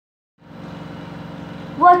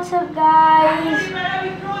What's up, guys?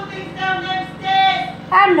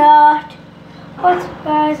 I'm not. What's up,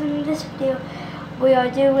 guys? In this video, we are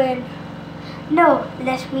doing. No,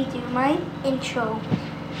 let me do my intro.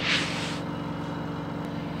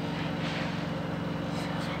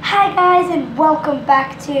 Hi, guys, and welcome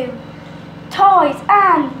back to Toys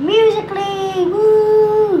and Musically.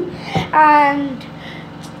 Woo! And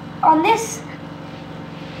on this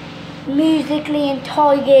Musically and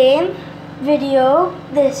toy game video,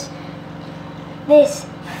 this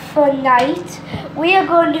fun night, we are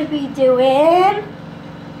going to be doing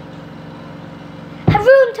a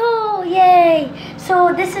room tour. Yay!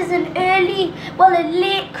 So this is an a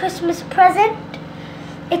late Christmas present.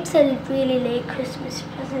 It's a really late Christmas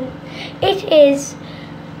present. It is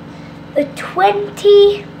the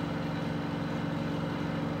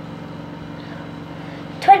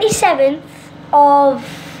 27th of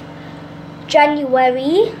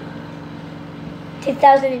January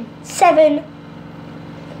 2007.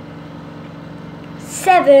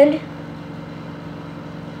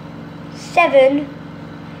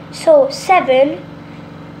 So 7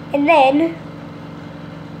 and then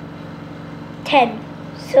 10.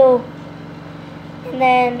 So and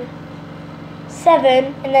then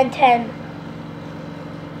 7 and then 10.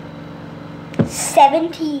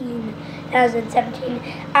 2017.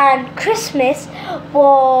 And Christmas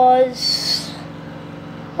was,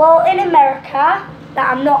 well, in America, that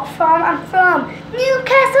I'm not from. I'm from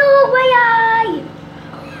Newcastle, way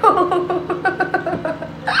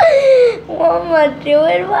what am I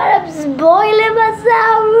doing? What, I'm spoiling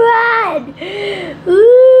myself, man.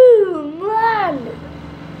 Ooh, man.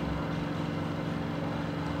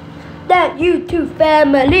 That YouTube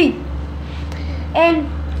family. And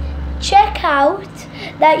check out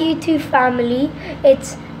that YouTube family.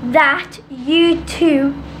 It's that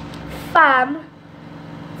YouTube fam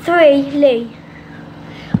 3 Lee.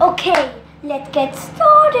 Okay, let's get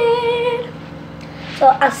started. So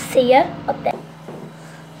I'll see you up there.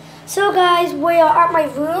 So guys, we are at my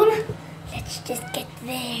room. Let's just get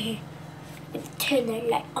there. Let's turn the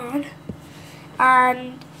light on.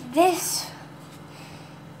 And this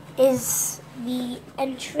is the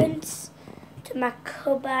entrance to my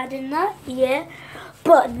cupboard and that, yeah.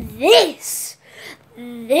 But this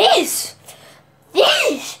is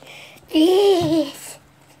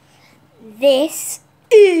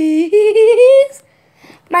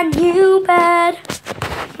my new bed.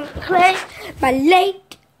 My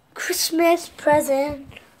late Christmas present.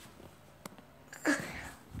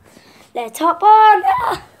 Let's hop on.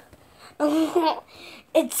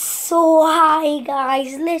 It's so high,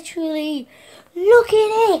 guys. Literally, look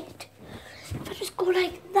at it. If I just go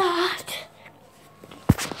like that.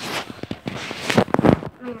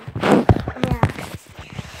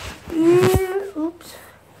 Oops.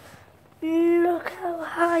 Look how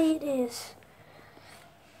high it is.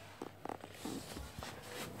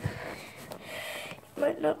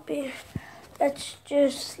 Might not be. Let's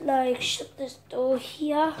just like shut this door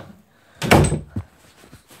here.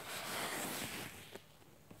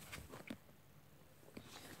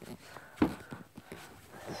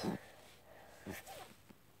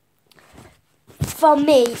 For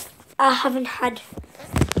me, I haven't had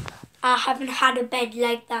a bed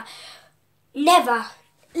like that. Never.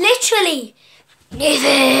 Literally.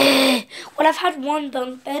 Never. Well, I've had one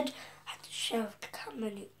bunk bed. I had to show the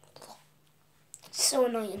camera. So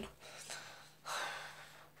annoying.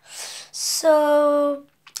 So,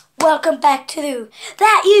 welcome back to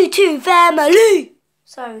that YouTube family.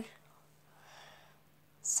 Sorry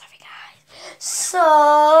guys.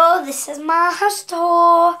 So, this is my house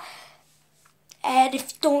tour. And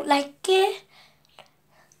if you don't like it,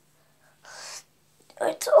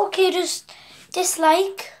 it's okay, just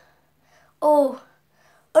dislike or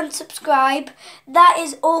unsubscribe. That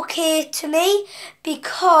is okay to me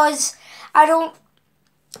because I do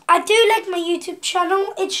like my YouTube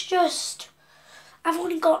channel. It's just I've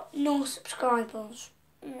only got no subscribers.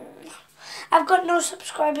 I've got no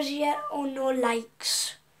subscribers yet or no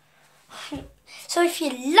likes. So if you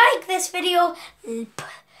like this video,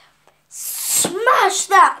 smash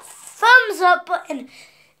that thumbs up button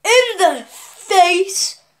in the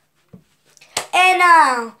face. And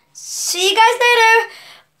I'll see you guys later.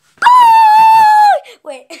 Bye!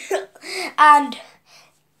 Wait. And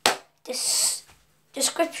this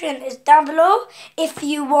description is down below if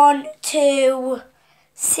you want to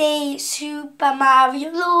see Super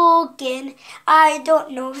Mario Logan. I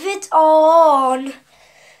don't know if it's on.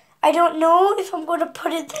 I don't know if I'm going to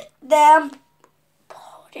put it there.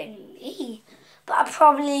 Pardon me. But I'm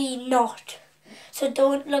probably not. So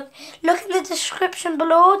don't look in the description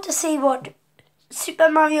below to see what Super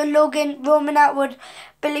Mario Logan Romanatwood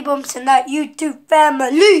Billy Bumps and that YouTube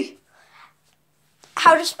family.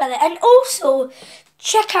 How to spell it. And also,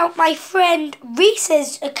 check out my friend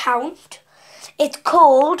Reese's account. It's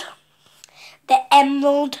called The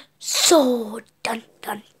Emerald Sword. Dun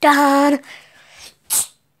dun dun.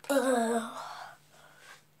 Ugh.